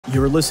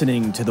You're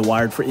listening to the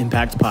Wired for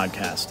Impact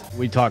podcast.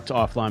 We talked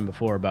offline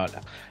before about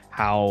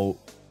how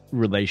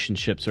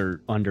relationships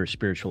are under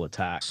spiritual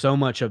attack. So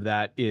much of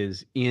that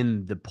is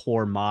in the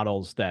poor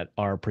models that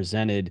are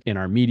presented in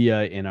our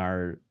media, in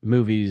our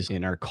movies,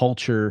 in our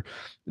culture.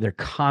 They're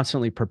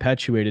constantly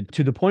perpetuated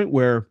to the point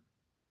where,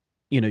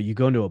 you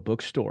go into a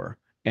bookstore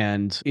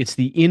and it's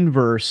the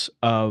inverse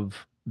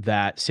of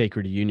that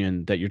sacred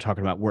union that you're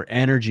talking about, where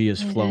energy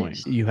is flowing.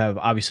 You have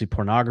obviously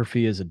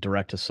pornography as a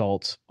direct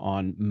assault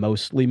on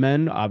mostly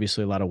men,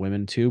 obviously a lot of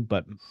women too,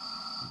 but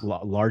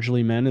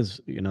largely men.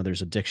 Is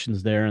there's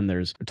addictions there, and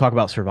there's talk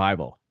about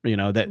survival,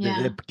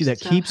 that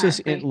so keeps us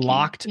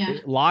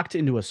heartbreaking. locked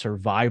into a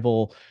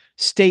survival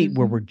state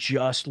where Mhm. we're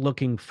just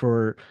looking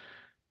for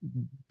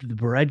the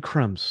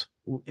breadcrumbs.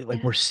 Like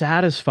Yeah. we're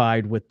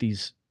satisfied with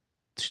these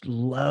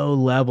low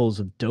levels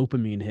of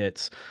dopamine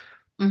hits,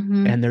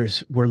 Mhm.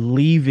 and we're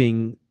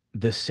leaving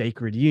the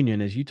sacred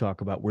union, as you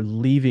talk about. We're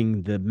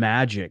leaving the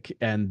magic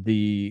and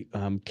the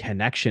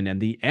connection and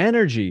the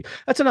energy.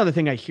 That's another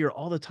thing I hear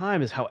all the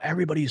time, is how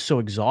everybody's so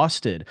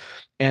exhausted,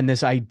 and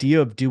this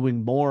idea of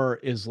doing more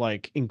is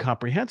like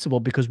incomprehensible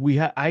because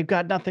I've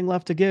got nothing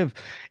left to give.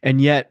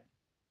 And yet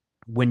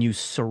when you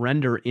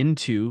surrender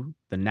into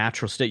the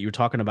natural state you're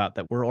talking about,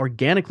 that we're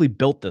organically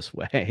built this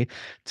way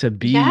to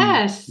be,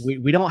 Yes.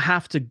 we don't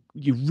have to,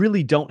 you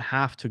really don't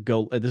have to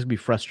go. This would be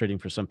frustrating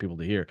for some people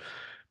to hear,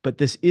 but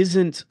this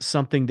isn't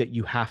something that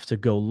you have to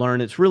go learn.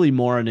 It's really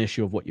more an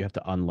issue of what you have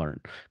to unlearn,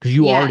 because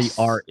you already Yes.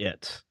 are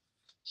it.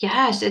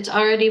 Yes, it's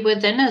already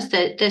within us.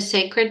 That the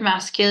sacred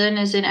masculine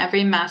is in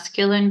every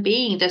masculine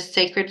being. The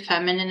sacred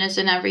feminine is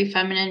in every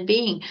feminine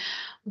being.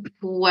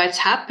 What's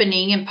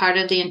happening, and part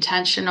of the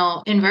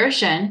intentional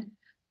inversion,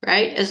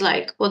 right, is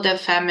like, well, the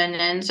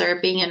feminines are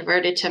being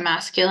inverted to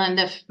masculine,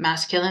 the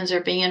masculines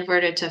are being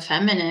inverted to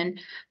feminine.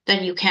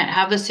 Then you can't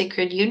have a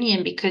sacred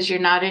union because you're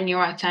not in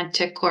your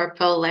authentic core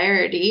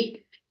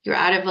polarity. You're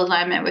out of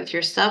alignment with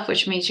yourself,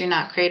 which means you're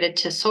not created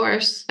to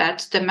source.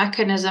 That's the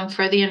mechanism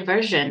for the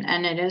inversion.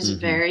 And it is Mm-hmm.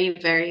 very,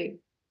 very,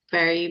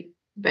 very,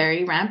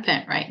 very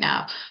rampant right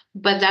now.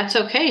 But that's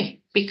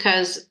okay,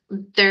 because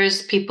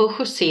there's people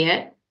who see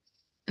it,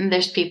 and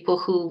there's people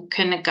who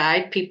can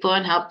guide people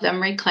and help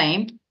them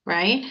reclaim,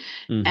 right?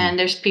 Mm-hmm. And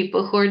there's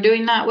people who are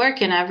doing that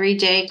work, and every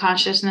day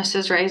consciousness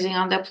is rising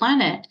on the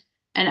planet.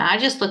 And I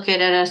just look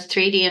at it as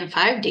 3D and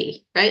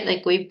 5D, right?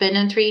 Like, we've been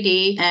in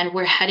 3D and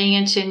we're heading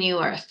into New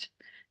Earth.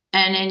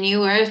 And in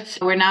New Earth,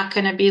 we're not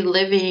going to be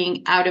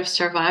living out of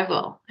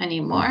survival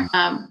anymore.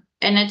 And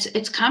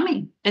it's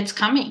coming. It's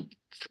coming.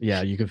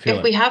 Yeah, you can feel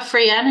If we it. have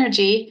free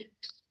energy,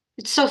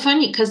 it's so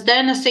funny, because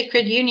then a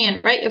sacred union,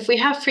 right? If we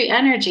have free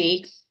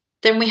energy,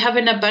 then we have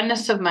an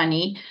abundance of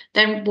money.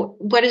 Then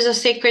what is a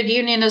sacred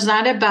union? Is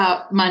not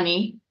about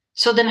money.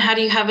 So then how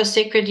do you have a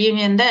sacred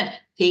union then?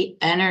 The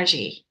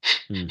energy,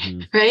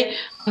 Mm-hmm. right?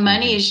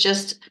 Money Mm-hmm. is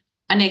just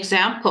an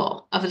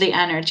example of the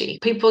energy.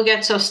 People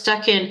get so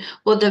stuck in,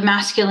 well, the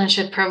masculine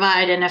should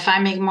provide, and if I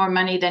make more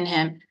money than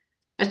him,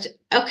 it's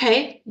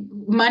okay.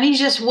 Money's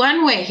just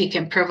one way he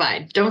can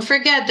provide. Don't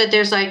forget that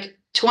there's like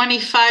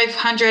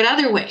 2,500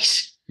 other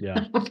ways.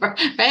 Yeah.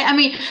 Right? I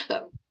mean,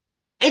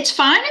 it's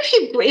fine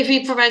if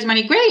he provides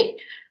money, great.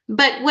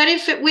 But what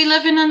if we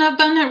live in an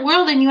abundant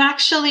world and you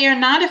actually are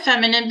not a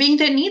feminine being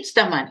that needs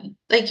the money?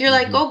 Like, you're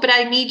like, Mm-hmm. oh, but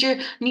I need you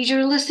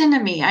to listen to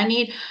me. I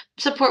need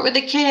support with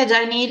the kids.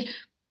 I need,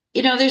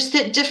 there's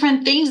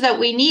different things that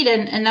we need.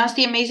 And that's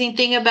the amazing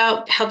thing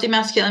about healthy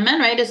masculine men,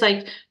 right? Is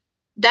like,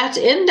 that's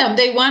in them.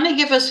 They want to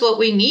give us what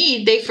we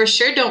need. They for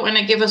sure don't want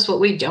to give us what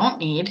we don't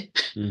need.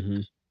 Mm-hmm.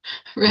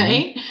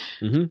 Right?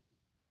 Mm-hmm.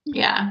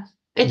 Yeah.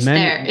 It's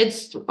there.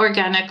 It's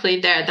organically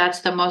there. That's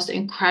the most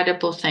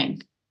incredible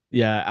thing.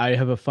 Yeah, I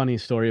have a funny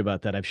story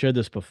about that. I've shared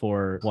this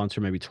before, once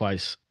or maybe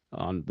twice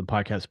on the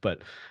podcast,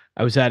 but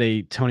I was at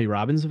a Tony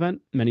Robbins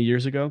event many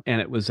years ago, and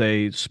it was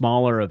a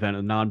smaller event,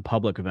 a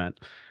non-public event,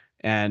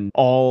 and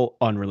all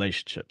on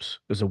relationships.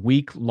 It was a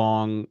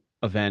week-long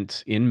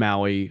event in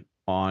Maui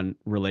on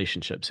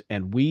relationships,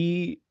 and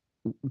we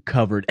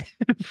covered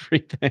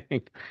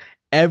everything.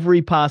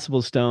 Every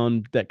possible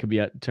stone that could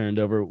be turned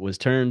over was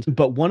turned.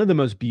 But one of the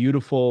most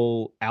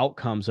beautiful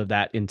outcomes of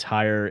that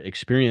entire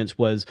experience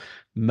was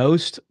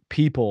most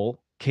people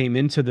came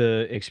into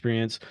the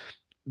experience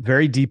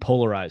very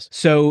depolarized.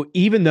 So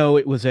even though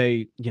it was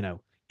a,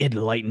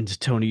 enlightened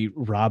Tony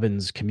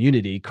Robbins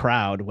community,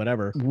 crowd,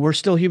 whatever, we're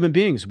still human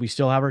beings. We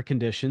still have our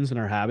conditions and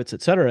our habits,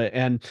 et cetera.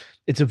 And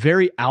it's a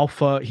very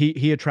alpha,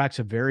 he attracts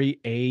a very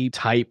A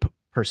type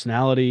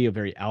personality, a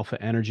very alpha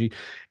energy.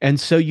 And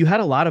so you had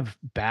a lot of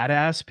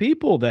badass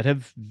people that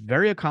have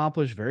very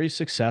accomplished, very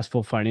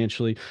successful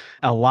financially.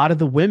 A lot of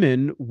the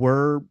women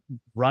were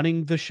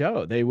running the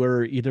show. They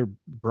were either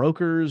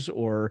brokers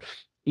or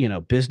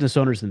business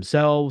owners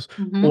themselves,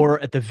 or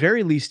at the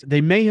very least, they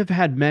may have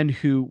had men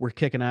who were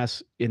kicking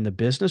ass in the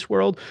business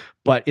world,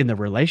 but in the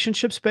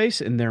relationship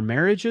space, in their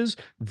marriages,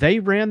 they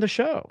ran the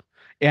show.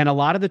 And a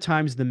lot of the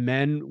times the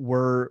men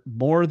were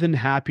more than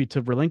happy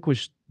to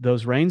relinquish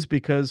those reins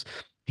because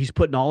he's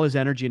putting all his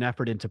energy and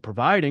effort into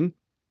providing.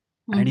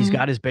 and he's Mm-hmm.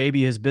 got his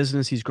baby, his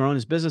business, he's grown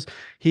his business.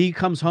 He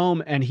comes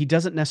home and he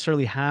doesn't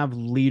necessarily have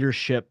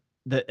leadership,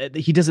 that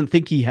he doesn't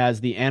think he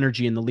has the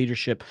energy and the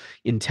leadership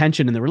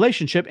intention in the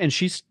relationship, and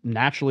she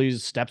naturally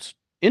steps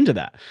into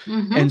that.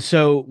 And Mm-hmm.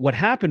 so what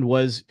happened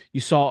was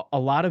you saw a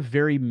lot of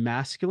very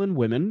masculine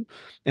women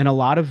and a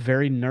lot of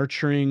very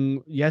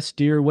nurturing, yes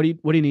dear, what do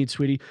you need,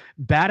 sweetie,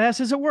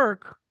 badasses at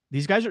work.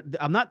 These guys are,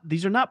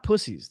 these are not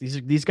pussies.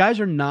 These guys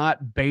are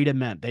not beta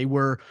men.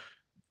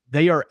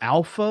 They are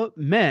alpha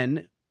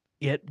men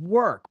at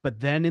work, but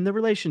then in the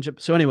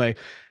relationship. So anyway,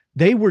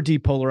 they were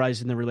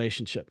depolarized in the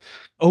relationship.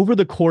 Over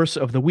the course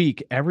of the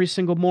week, every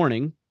single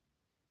morning,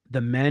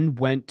 the men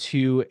went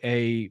to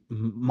a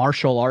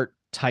martial art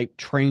type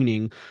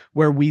training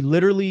where we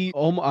literally,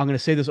 I'm going to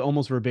say this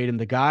almost verbatim,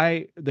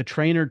 the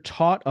trainer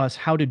taught us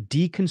how to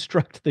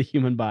deconstruct the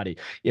human body.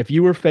 If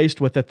you were faced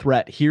with a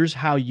threat, here's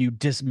how you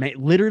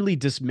literally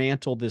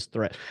dismantle this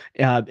threat,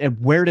 and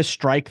where to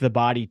strike the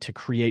body to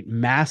create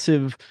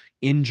massive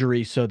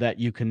injury so that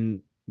you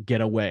can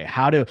get away,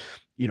 how to,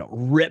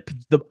 rip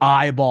the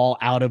eyeball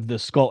out of the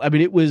skull. I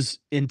mean, it was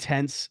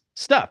intense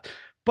stuff.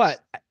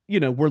 But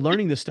we're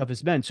learning this stuff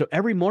as men. So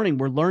every morning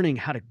we're learning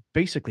how to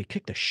basically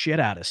kick the shit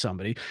out of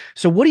somebody.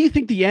 So what do you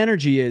think the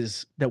energy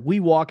is that we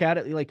walk out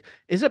of? Like,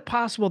 is it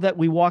possible that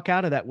we walk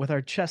out of that with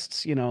our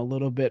chests, a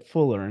little bit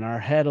fuller and our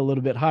head a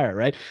little bit higher,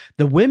 right?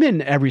 The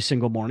women every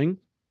single morning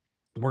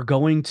were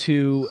going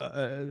to,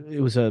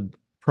 it was a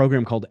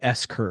program called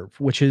S Curve,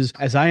 which is,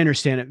 as I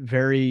understand it,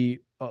 very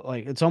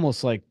like, it's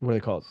almost like, what do they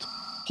call it?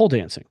 Pole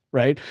dancing,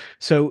 right?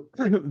 So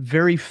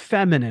very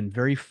feminine,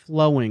 very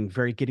flowing,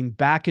 very getting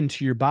back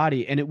into your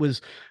body. And it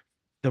was,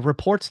 the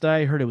reports that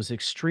I heard, it was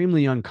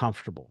extremely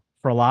uncomfortable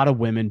for a lot of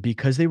women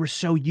because they were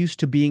so used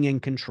to being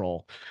in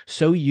control,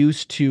 so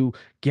used to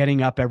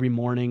getting up every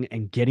morning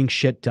and getting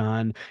shit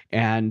done.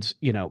 And,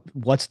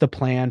 what's the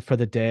plan for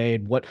the day?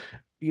 And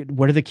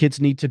where do the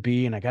kids need to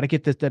be? And I got to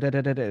get this, da, da,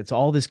 da, da, da. It's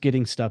all this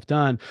getting stuff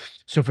done.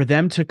 So for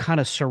them to kind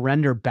of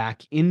surrender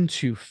back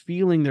into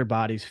feeling their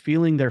bodies,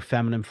 feeling their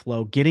feminine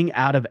flow, getting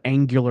out of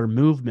angular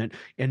movement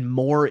and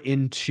more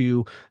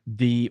into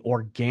the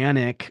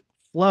organic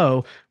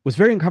flow was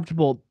very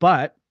uncomfortable.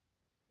 But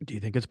do you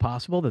think it's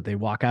possible that they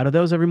walk out of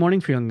those every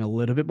morning feeling a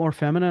little bit more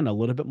feminine, a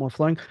little bit more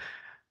flowing?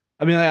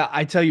 I mean,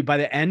 I tell you, by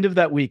the end of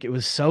that week, it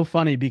was so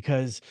funny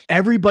because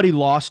everybody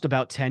lost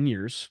about 10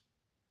 years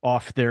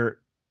off their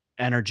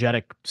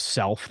energetic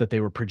self that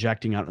they were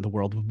projecting out in the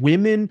world.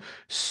 Women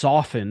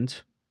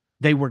softened.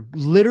 They were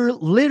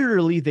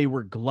literally, they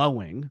were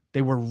glowing.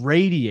 They were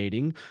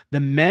radiating.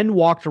 The men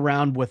walked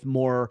around with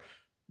more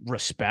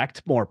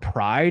respect, more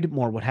pride,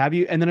 more what have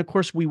you. And then, of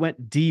course, we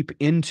went deep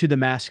into the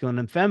masculine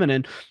and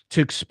feminine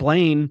to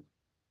explain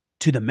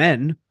to the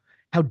men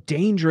how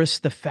dangerous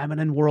the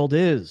feminine world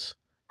is,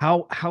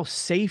 how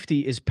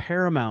safety is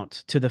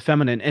paramount to the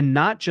feminine, and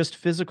not just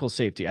physical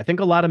safety. I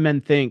think a lot of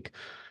men think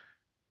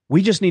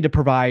we just need to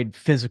provide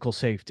physical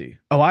safety.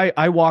 Oh,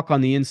 I walk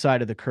on the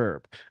inside of the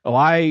curb. Oh,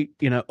 I,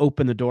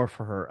 open the door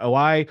for her. Oh,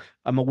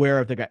 I'm aware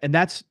of the guy. And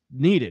that's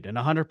needed and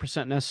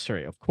 100%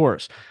 necessary, of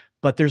course.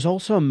 But there's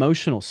also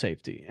emotional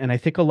safety. And I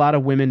think a lot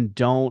of women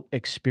don't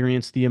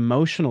experience the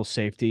emotional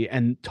safety.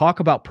 And talk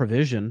about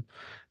provision.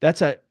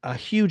 That's a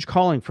huge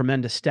calling for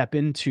men to step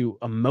into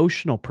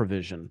emotional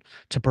provision,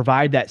 to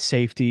provide that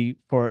safety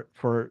for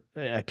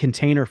a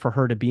container for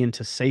her to be in,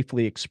 to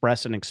safely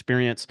express and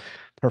experience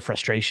her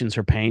frustrations,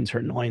 her pains, her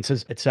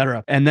annoyances,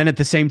 etc. And then at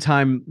the same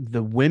time,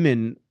 the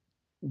women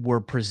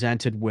were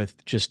presented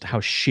with just how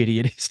shitty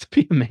it is to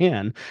be a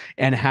man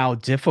and how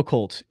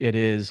difficult it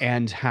is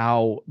and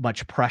how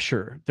much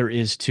pressure there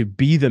is to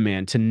be the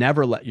man, to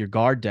never let your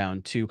guard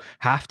down, to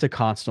have to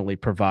constantly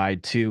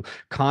provide, to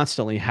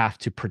constantly have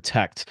to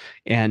protect.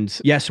 And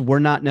yes, we're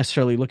not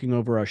necessarily looking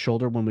over our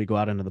shoulder when we go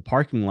out into the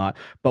parking lot,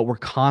 but we're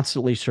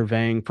constantly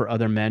surveying for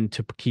other men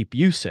to keep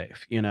you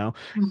safe,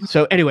 Mm-hmm.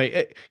 So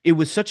anyway, it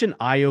was such an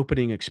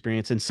eye-opening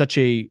experience and such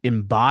a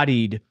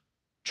embodied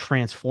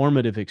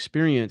transformative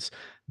experience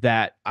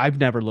that I've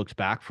never looked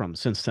back from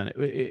since then.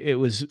 It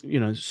was,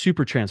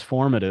 super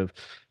transformative.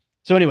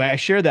 So anyway, I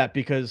share that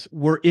because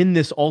we're in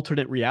this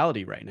alternate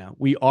reality right now.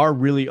 We are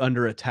really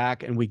under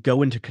attack and we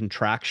go into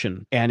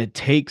contraction, and it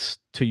takes,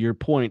 to your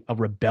point, a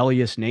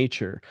rebellious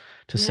nature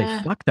to say,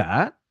 Yeah. fuck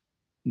that.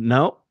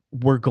 No,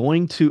 we're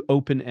going to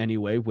open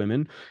anyway,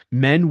 women.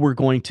 Men, we're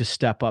going to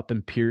step up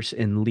and pierce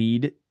and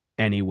lead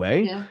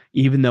anyway, Yeah.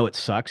 even though it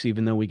sucks,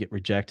 even though we get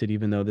rejected,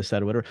 even though this,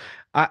 that, or whatever.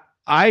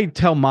 I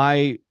tell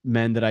my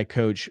men that I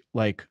coach,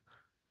 like,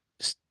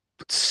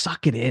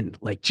 suck it in,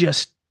 like,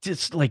 just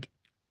like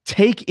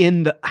take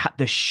in the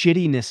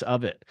shittiness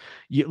of it.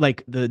 You,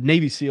 like, the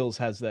Navy SEALs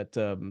has that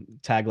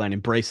tagline,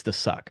 embrace the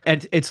suck.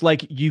 And it's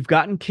like you've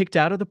gotten kicked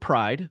out of the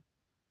pride.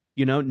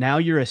 Now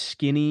you're a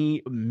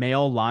skinny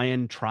male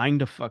lion trying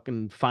to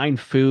fucking find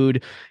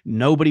food.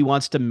 Nobody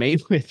wants to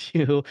mate with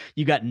you.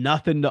 You got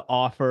nothing to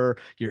offer.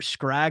 You're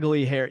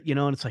scraggly hair,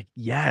 and it's like,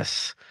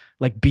 yes,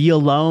 like be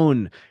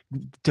alone,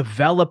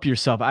 develop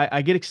yourself.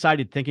 I get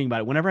excited thinking about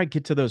it whenever I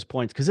get to those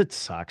points because it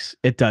sucks.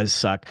 It does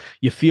suck.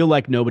 You feel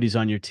like nobody's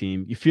on your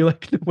team. You feel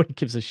like nobody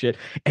gives a shit.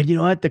 And you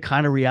know what? The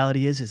kind of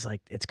reality is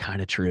like, it's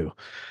kind of true.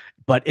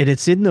 But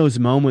it's in those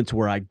moments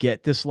where I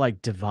get this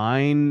like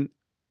divine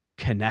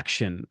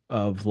connection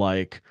of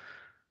like,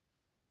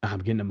 I'm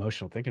getting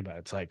emotional thinking about it.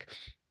 It's like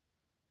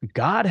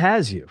God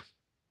has you,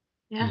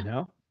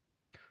 Yeah.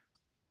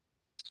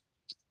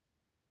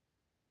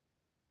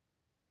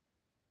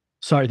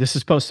 Sorry, this is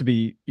supposed to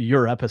be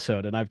your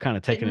episode, and I've kind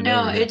of taken it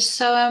No, over here. it's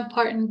so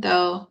important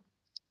though.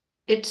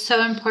 It's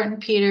so important,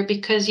 Peter,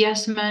 because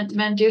yes,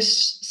 men do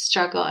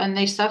struggle and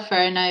they suffer.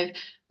 And I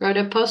wrote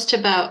a post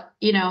about,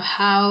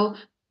 how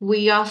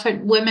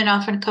women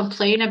often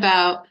complain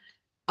about,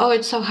 oh,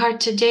 it's so hard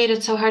to date.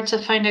 It's so hard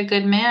to find a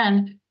good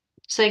man.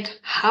 It's like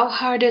how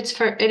hard it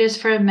is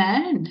for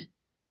men.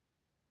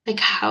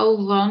 Like how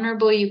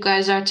vulnerable you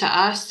guys are to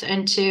us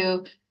and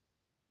to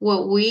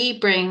what we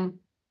bring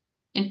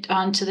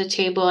onto the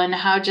table, and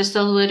how just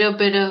a little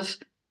bit of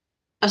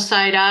a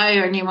side eye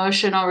or an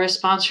emotional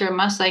response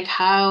from us, like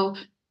how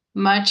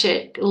much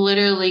it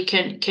literally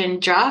can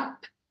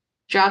drop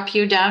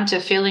you down to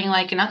feeling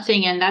like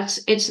nothing. And that's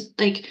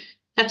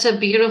a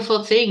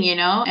beautiful thing,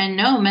 and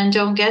no, men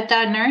don't get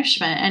that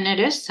nourishment, and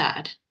it is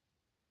sad,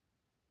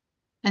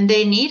 and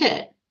they need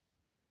it.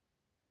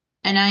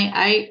 And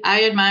I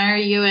admire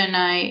you,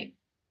 and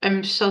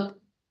I'm so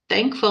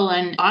thankful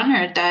and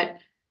honored that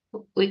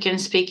we can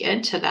speak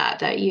into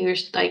that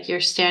you're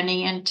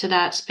standing into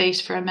that space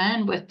for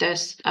men with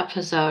this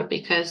episode,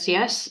 because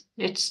yes,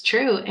 it's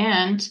true,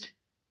 and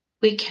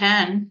we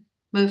can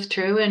move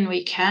through and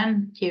we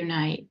can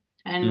unite,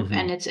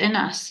 and it's in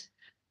us.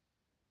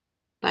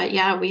 But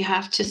yeah, we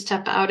have to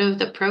step out of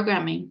the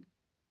programming.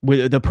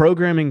 The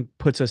programming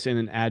puts us in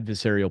an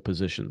adversarial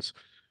positions.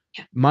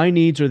 Yeah. My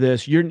needs are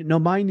this.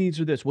 My needs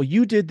are this. Well,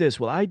 you did this.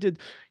 Well, I did,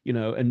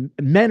 and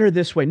men are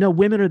this way. No,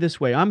 women are this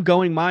way. I'm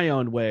going my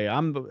own way.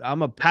 I'm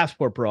a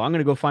passport bro. I'm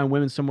going to go find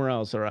women somewhere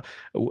else. Or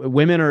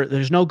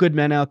there's no good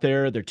men out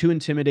there. They're too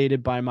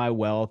intimidated by my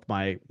wealth,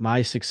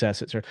 my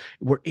success.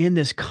 We're in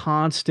this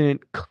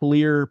constant,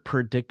 clear,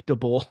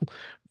 predictable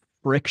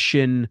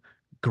friction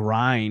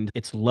grind.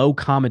 It's low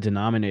common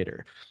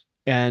denominator.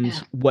 And Yeah.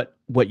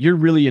 what you're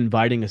really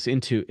inviting us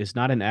into is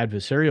not an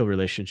adversarial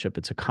relationship,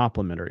 it's a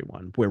complementary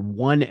one where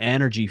one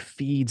energy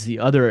feeds the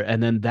other,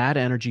 and then that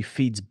energy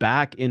feeds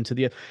back into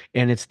the,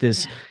 and it's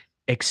this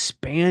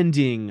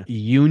expanding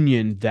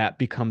union that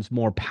becomes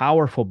more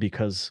powerful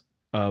because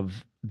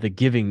of the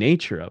giving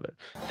nature of it.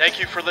 Thank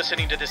you for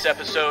listening to this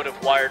episode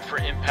of Wired for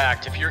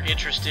Impact. If you're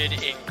interested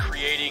in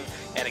creating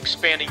and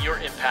expanding your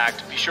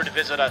impact, be sure to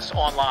visit us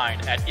online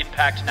at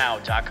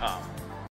impactnow.com.